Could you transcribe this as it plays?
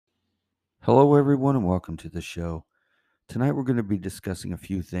Hello, everyone, and welcome to the show. Tonight, we're going to be discussing a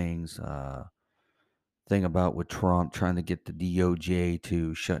few things. Thing about with Trump trying to get the DOJ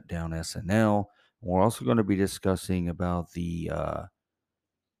to shut down SNL. We're also going to be discussing about the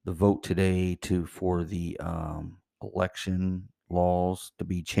vote today for the election laws to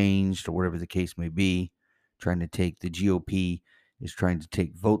be changed or whatever the case may be. Trying to take the GOP is trying to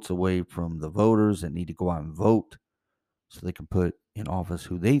take votes away from the voters that need to go out and vote so they can put in office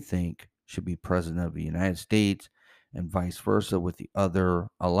who they think should be president of the United States, and vice versa with the other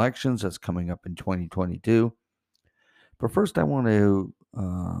elections that's coming up in 2022. But first I want to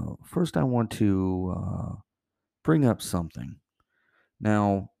bring up something.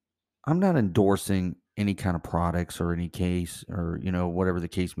 Now, I'm not endorsing any kind of products or any case or whatever the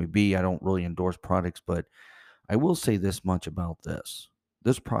case may be. I don't really endorse products, but I will say this much about this.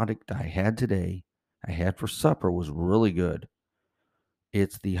 This product I had today, I had for supper, was really good.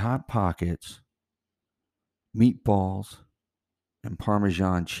 It's the Hot Pockets meatballs and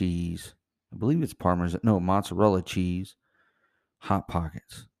Parmesan cheese. I believe it's mozzarella cheese Hot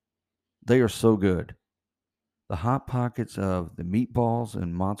Pockets. They are so good. The Hot Pockets of the meatballs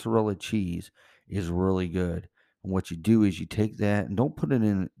and mozzarella cheese is really good. And what you do is you take that and don't put it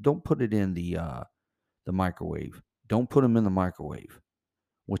in the microwave. Don't put them in the microwave.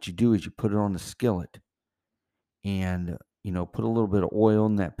 What you do is you put it on the skillet and put a little bit of oil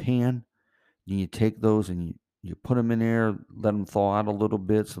in that pan. And you take those and you put them in there, let them thaw out a little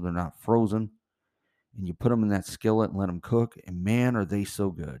bit so they're not frozen, and you put them in that skillet and let them cook. And man, are they so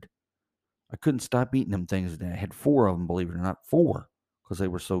good! I couldn't stop eating them things today. I had four of them, believe it or not, four, because they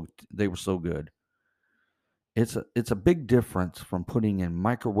were so good. It's a big difference from putting in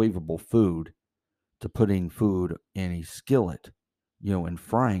microwavable food to putting food in a skillet, and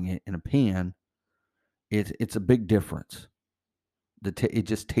frying it in a pan. It's a big difference. It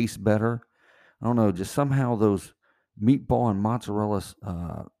just tastes better. I don't know, just somehow those meatball and mozzarella,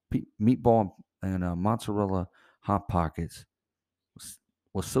 meatball and mozzarella hot pockets was,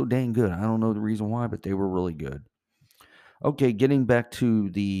 was so dang good. I don't know the reason why, but they were really good. Okay, getting back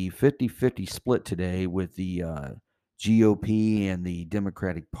to the 50-50 split today with the GOP and the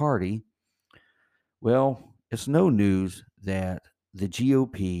Democratic Party. Well, it's no news that the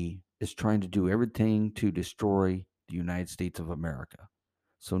GOP is trying to do everything to destroy the United States of America.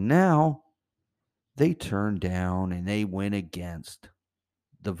 So now they turned down and they went against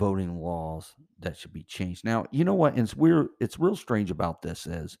the voting laws that should be changed. Now, you know what? It's real strange about this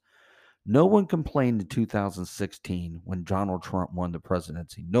is no one complained in 2016 when Donald Trump won the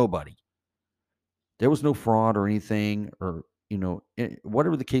presidency. Nobody. There was no fraud or anything, or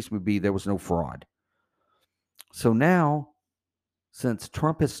whatever the case would be, there was no fraud. So now, since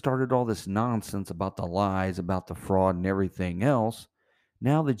Trump has started all this nonsense about the lies, about the fraud, and everything else,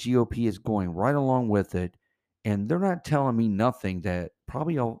 now the GOP is going right along with it. And they're not telling me nothing that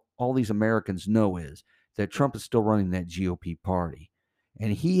probably all these Americans know is that Trump is still running that GOP party.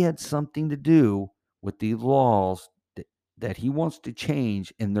 And he had something to do with the laws that he wants to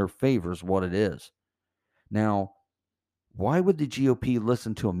change in their favor, is what it is. Now, why would the GOP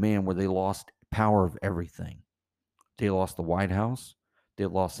listen to a man where they lost power of everything? They lost the White House, they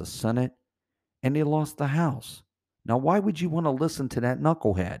lost the Senate, and they lost the House. Now, why would you want to listen to that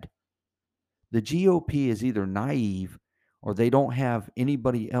knucklehead? The GOP is either naive or they don't have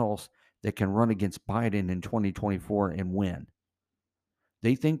anybody else that can run against Biden in 2024 and win.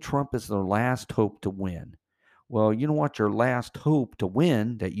 They think Trump is their last hope to win. Well, you know what? Your last hope to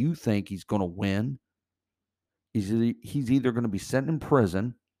win that you think he's going to win is he's either going to be sent in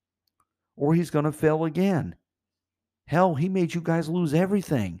prison or he's going to fail again. Hell, he made you guys lose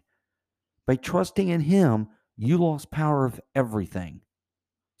everything. By trusting in him, you lost power of everything.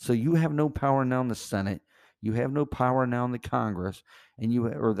 So you have no power now in the Senate. You have no power now in the Congress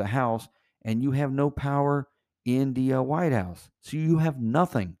or the House, and you have no power in the White House. So you have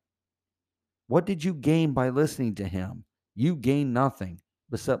nothing. What did you gain by listening to him? You gained nothing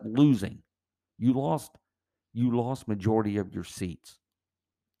except losing. You lost. You lost majority of your seats.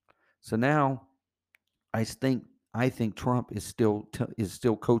 So now, I think I think Trump is still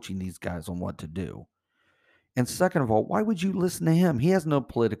coaching these guys on what to do. And second of all, why would you listen to him? He has no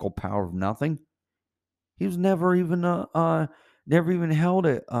political power of nothing. He was never even held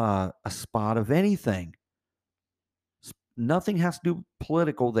a spot of anything. Nothing has to do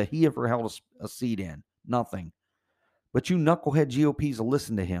political that he ever held a seat in. Nothing. But you knucklehead GOPs will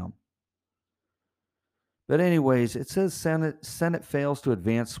listen to him. But anyways, it says Senate fails to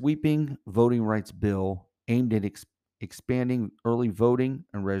advance sweeping voting rights bill aimed at expanding early voting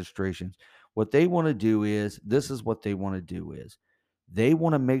and registrations. What they want to do is They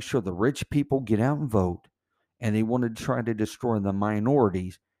want to make sure the rich people get out and vote, and they want to try to destroy the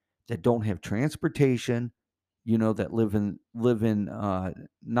minorities that don't have transportation, that live in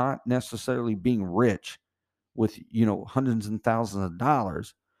not necessarily being rich with hundreds and thousands of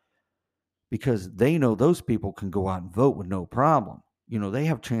dollars, because they know those people can go out and vote with no problem. They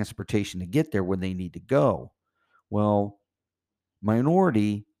have transportation to get there when they need to go. Well,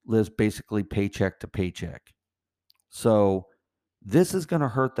 minority lives basically paycheck to paycheck. So this is going to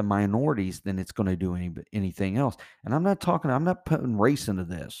hurt the minorities than it's going to do anything else. And I'm not putting race into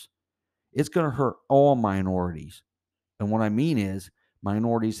this. It's going to hurt all minorities. And what I mean is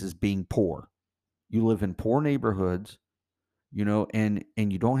minorities is being poor. You live in poor neighborhoods, and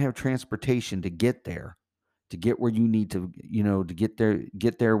you don't have transportation to get there, to get where you need to, to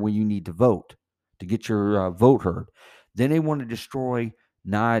get there when you need to vote, to get your vote heard. Then they want to destroy,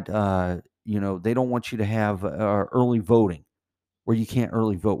 not, they don't want you to have early voting where you can't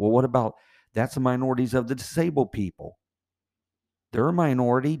early vote. Well, what about that's the minorities of the disabled people? They're a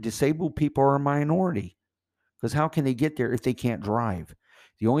minority. Disabled people are a minority, because how can they get there if they can't drive?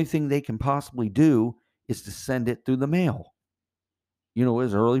 The only thing they can possibly do is to send it through the mail,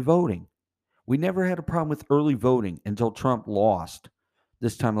 is early voting. We never had a problem with early voting until Trump lost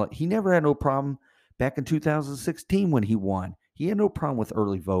this time. He never had no problem back in 2016 when he won. He had no problem with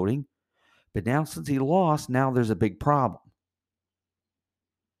early voting. But now, since he lost, now there's a big problem.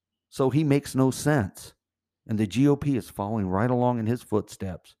 So he makes no sense. And the GOP is following right along in his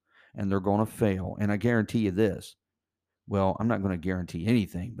footsteps, and they're going to fail. And I guarantee you this. Well, I'm not going to guarantee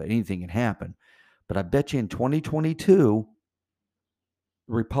anything, but anything can happen. But I bet you in 2022,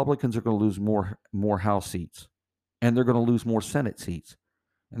 Republicans are going to lose more House seats, and they're going to lose more Senate seats.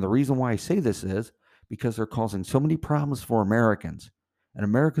 And the reason why I say this is because they're causing so many problems for Americans, and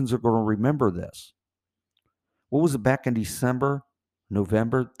Americans are going to remember this. What was it back in December,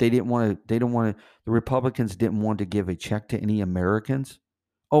 November? The Republicans didn't want to give a check to any Americans.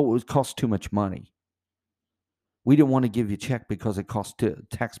 Oh, it would cost too much money. We didn't want to give you a check because it costs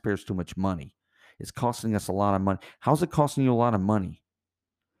taxpayers too much money. It's costing us a lot of money. How's it costing you a lot of money?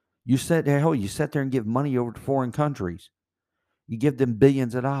 You sit there and give money over to foreign countries. You give them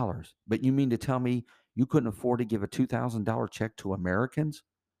billions of dollars. But you mean to tell me you couldn't afford to give a $2,000 check to Americans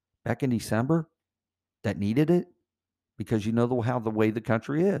back in December that needed it? Because how the way the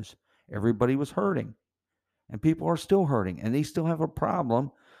country is. Everybody was hurting. And people are still hurting. And they still have a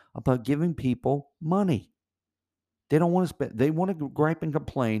problem about giving people money. They don't want to spend. They want to gripe and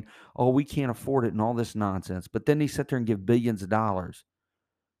complain, oh, we can't afford it and all this nonsense. But then they sit there and give billions of dollars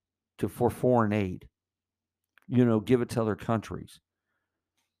for foreign aid. Give it to other countries.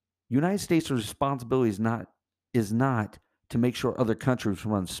 United States' responsibility is not to make sure other countries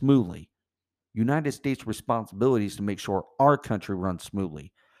run smoothly. United States' responsibility is to make sure our country runs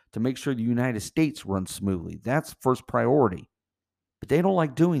smoothly, to make sure the United States runs smoothly. That's first priority. But they don't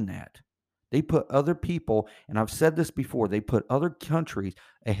like doing that. They put other people, and I've said this before, they put other countries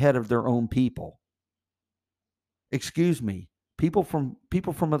ahead of their own people. Excuse me. People from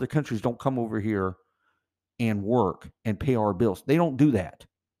other countries don't come over here and work and pay our bills. They don't do that.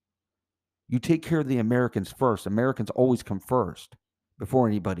 You take care of the Americans first. Americans always come first before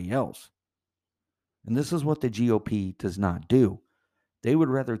anybody else. And this is what the GOP does not do. They would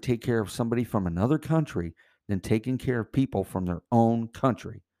rather take care of somebody from another country than taking care of people from their own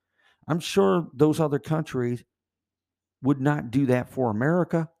country. I'm sure those other countries would not do that for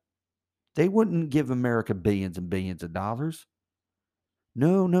America. They wouldn't give America billions and billions of dollars.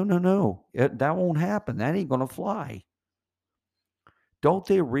 No. That won't happen. That ain't going to fly. Don't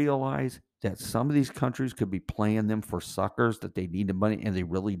they realize that some of these countries could be playing them for suckers, that they need the money and they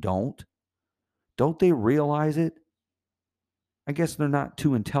really don't? Don't they realize it? I guess they're not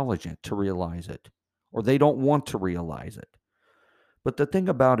too intelligent to realize it, or they don't want to realize it. But the thing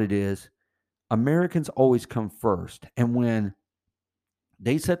about it is, Americans always come first. And when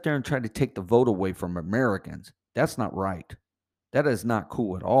they sit there and try to take the vote away from Americans, that's not right. That is not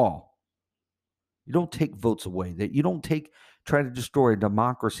cool at all. You don't take votes away. That you don't try to destroy a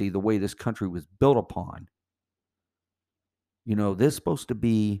democracy the way this country was built upon. This is supposed to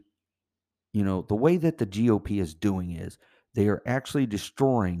be, the way that the GOP is doing is they are actually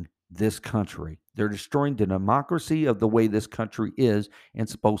destroying this country. They're destroying the democracy of the way this country is and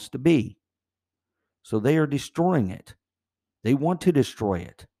supposed to be. So they are destroying it. They want to destroy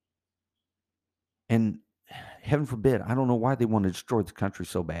it. And heaven forbid, I don't know why they want to destroy the country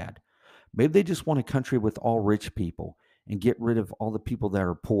so bad. Maybe they just want a country with all rich people and get rid of all the people that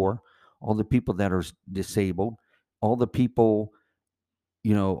are poor, all the people that are disabled, all the people,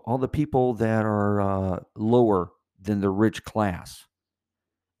 all the people that are lower than the rich class.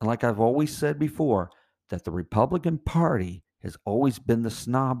 And like I've always said before, that the Republican Party has always been the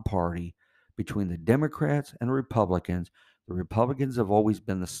snob party between the Democrats and the Republicans. The Republicans have always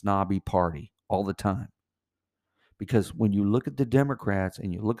been the snobby party all the time. Because when you look at the Democrats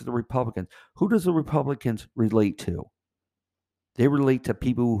and you look at the Republicans, who does the Republicans relate to? They relate to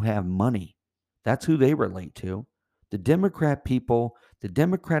people who have money. That's who they relate to. The Democrat people, the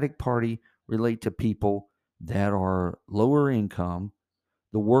Democratic Party relate to people that are lower income,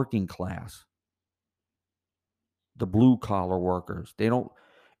 the working class, the blue collar workers. They don't,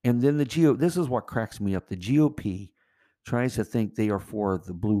 and then the this is what cracks me up. The GOP tries to think they are for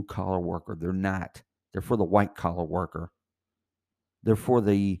the blue collar worker. They're not. They're for the white collar worker. They're for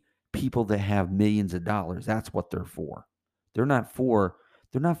the people that have millions of dollars. That's what they're for. They're not for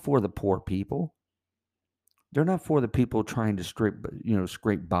they're not for the poor people. They're not for the people trying to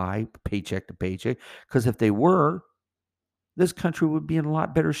scrape by paycheck to paycheck. Because if they were, this country would be in a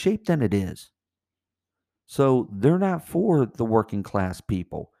lot better shape than it is. So they're not for the working class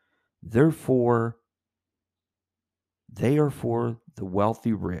people. They're for They are for the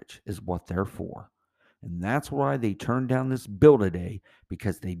wealthy rich, is what they're for. And that's why they turned down this bill today,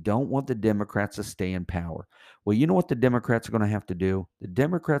 because they don't want the Democrats to stay in power. Well, you know what the Democrats are going to have to do? The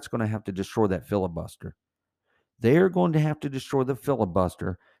Democrats are going to have to destroy that filibuster. They are going to have to destroy the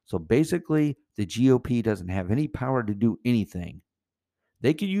filibuster. So basically, the GOP doesn't have any power to do anything.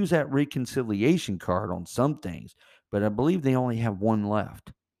 They could use that reconciliation card on some things, but I believe they only have one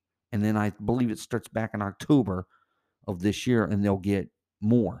left. And then I believe it starts back in October of this year, and they'll get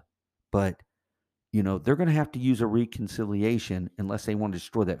more. But, they're going to have to use a reconciliation unless they want to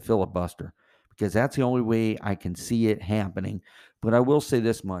destroy that filibuster, because that's the only way I can see it happening. But I will say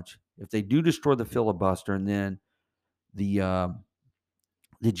this much. If they do destroy the filibuster and then the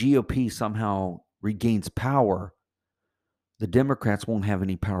GOP somehow regains power, the Democrats won't have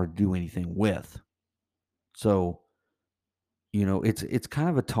any power to do anything with. So, it's kind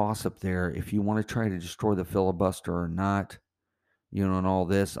of a toss up there if you want to try to destroy the filibuster or not, and all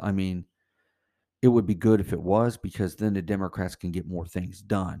this. I mean, it would be good if it was, because then the Democrats can get more things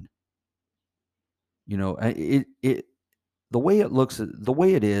done. The way it looks, the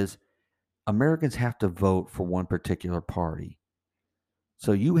way it is, Americans have to vote for one particular party.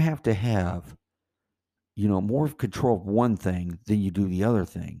 So you have to have, more control of one thing than you do the other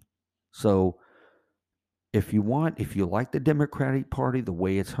thing. So if you like the Democratic Party, the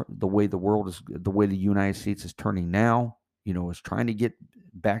way the United States is turning now, is trying to get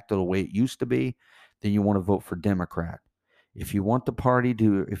back to the way it used to be, then you want to vote for Democrat. If you want the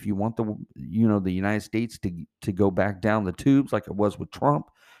United States to go back down the tubes like it was with Trump,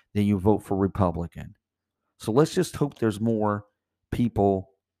 then you vote for Republican. So let's just hope there's more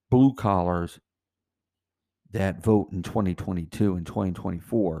people, blue collars, that vote in 2022 and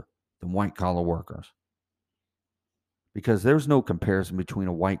 2024 than white collar workers. Because there's no comparison between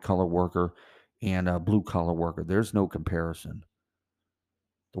a white collar worker and a blue collar worker. There's no comparison.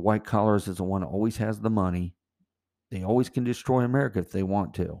 The white collars is the one that always has the money. They always can destroy America if they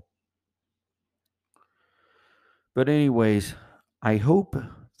want to. But anyways, I hope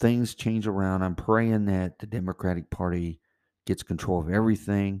things change around. I'm praying that the Democratic Party gets control of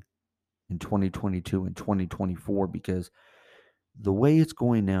everything in 2022 and 2024, because the way it's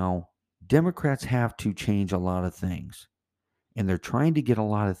going now, Democrats have to change a lot of things. And they're trying to get a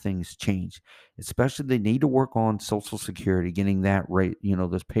lot of things changed. Especially, they need to work on Social Security, getting that rate,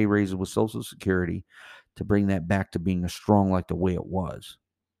 those pay raises with Social Security, to bring that back to being strong like the way it was.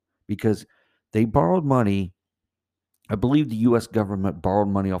 Because they borrowed money. I believe the U.S. government borrowed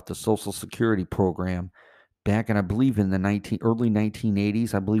money off the Social Security program back in, I believe, in the early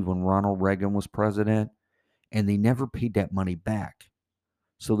 1980s, I believe, when Ronald Reagan was president, and they never paid that money back.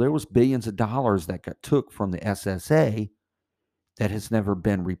 So there was billions of dollars that got took from the SSA that has never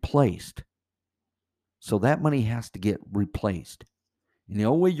been replaced. So that money has to get replaced. And the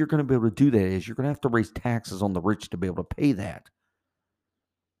only way you're going to be able to do that is you're going to have to raise taxes on the rich to be able to pay that.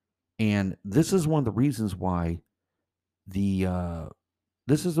 And this is one of the reasons why the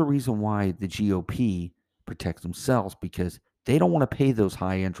GOP protects themselves, because they don't want to pay those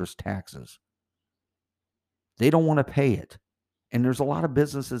high interest taxes. They don't want to pay it. And there's a lot of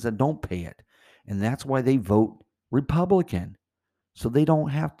businesses that don't pay it. And that's why they vote Republican. So they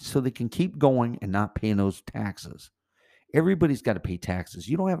can keep going and not paying those taxes. Everybody's got to pay taxes.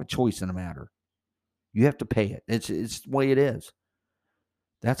 You don't have a choice in the matter. You have to pay it. It's the way it is.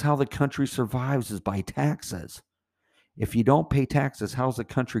 That's how the country survives, is by taxes. If you don't pay taxes, how's the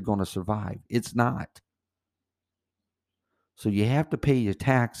country going to survive? It's not. So you have to pay your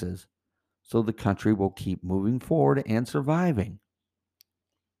taxes so the country will keep moving forward and surviving.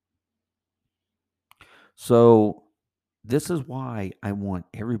 So this is why I want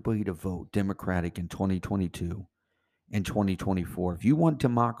everybody to vote Democratic in 2022 and 2024. If you want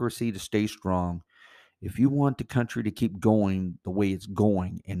democracy to stay strong, if you want the country to keep going the way it's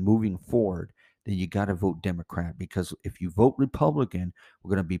going and moving forward, then you got to vote Democrat, because if you vote Republican, we're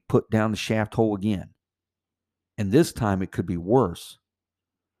going to be put down the shaft hole again. And this time it could be worse.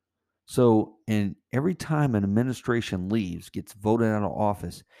 So, and every time an administration leaves, gets voted out of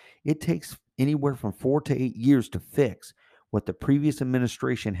office, it takes anywhere from 4 to 8 years to fix what the previous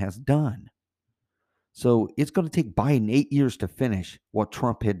administration has done. So it's going to take Biden 8 years to finish what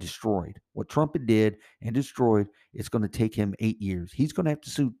Trump had destroyed. What Trump had did and destroyed, it's going to take him 8 years. He's going to have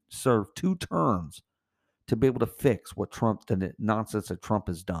to serve 2 terms to be able to fix what Trump, the nonsense that Trump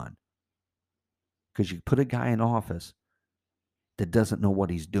has done. Because you put a guy in office that doesn't know what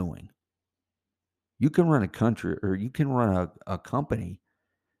he's doing. You can run a country, or you can run a company.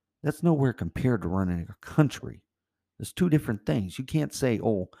 That's nowhere compared to running a country. There's two different things. You can't say,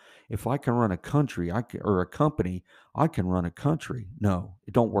 "Oh, if I can run a country, or a company, I can run a country." No,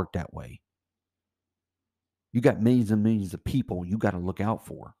 it don't work that way. You got millions and millions of people you got to look out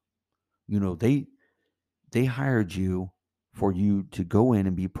for. They hired you for you to go in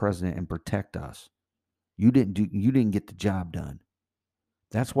and be president and protect us. You didn't get the job done.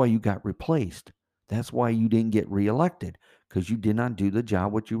 That's why you got replaced. That's why you didn't get reelected, because you did not do the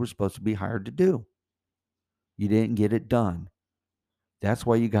job what you were supposed to be hired to do. You didn't get it done. That's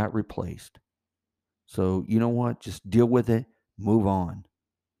why you got replaced. So, you know what? Just deal with it, move on.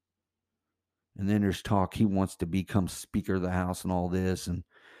 And then there's talk he wants to become Speaker of the House and all this, and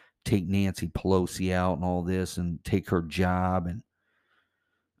take Nancy Pelosi out and all this, and take her job. And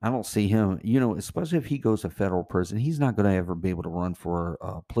I don't see him, especially if he goes to federal prison, he's not going to ever be able to run for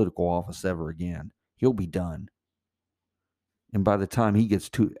a political office ever again. He'll be done. And by the time he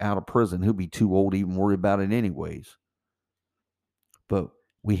gets out of prison, he'll be too old to even worry about it anyways. But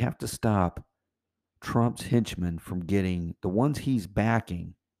we have to stop Trump's henchmen from getting the ones he's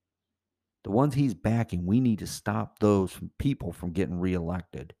backing. We need to stop those people from getting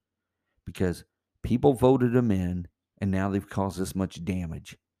reelected, because people voted them in, and now they've caused this much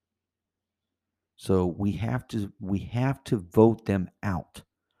damage. So we have to vote them out.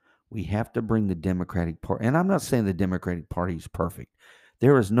 We have to bring the Democratic Party. And I'm not saying the Democratic Party is perfect.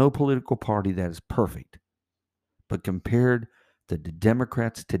 There is no political party that is perfect. But compared to the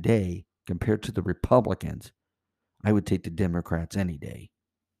Democrats today, compared to the Republicans, I would take the Democrats any day.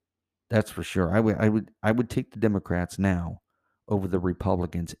 That's for sure. I would take the Democrats now over the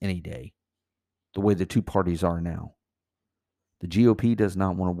Republicans any day, the way the two parties are now. The GOP does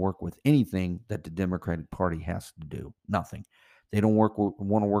not want to work with anything that the Democratic Party has to do. Nothing. They don't want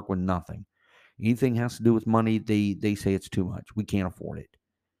to work with nothing. Anything has to do with money, they say it's too much. We can't afford it.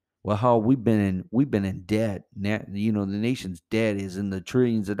 Well, how we've been in debt. The nation's debt is in the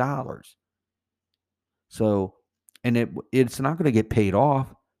trillions of dollars. So, and it's not going to get paid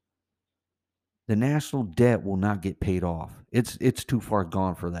off. The national debt will not get paid off. It's too far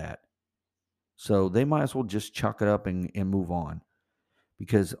gone for that. So they might as well just chuck it up and move on,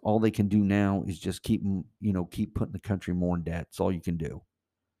 because all they can do now is just keep putting the country more in debt. That's all you can do,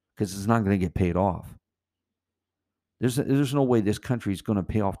 because it's not going to get paid off. There's no way this country is going to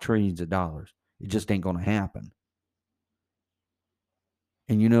pay off trillions of dollars. It just ain't going to happen.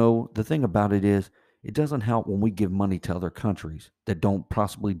 And the thing about it is, it doesn't help when we give money to other countries that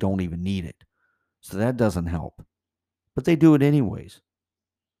possibly don't even need it. So that doesn't help. But they do it anyways.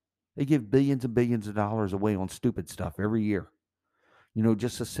 They give billions and billions of dollars away on stupid stuff every year.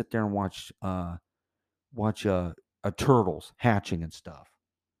 Just to sit there and watch turtles hatching and stuff.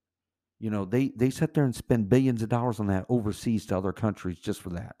 They sit there and spend billions of dollars on that overseas to other countries just for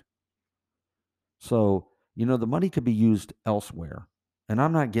that. So, the money could be used elsewhere. And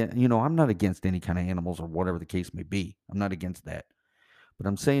I'm not against any kind of animals or whatever the case may be. I'm not against that. But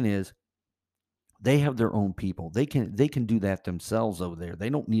I'm saying is, they have their own people. They can do that themselves over there. They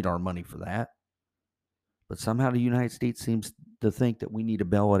don't need our money for that. But somehow the United States seems to think that we need to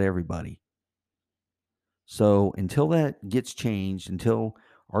bail out everybody. So until that gets changed, until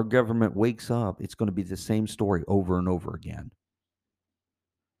our government wakes up, it's going to be the same story over and over again.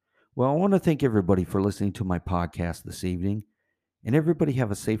 Well, I want to thank everybody for listening to my podcast this evening. And everybody have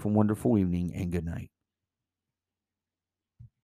a safe and wonderful evening, and good night.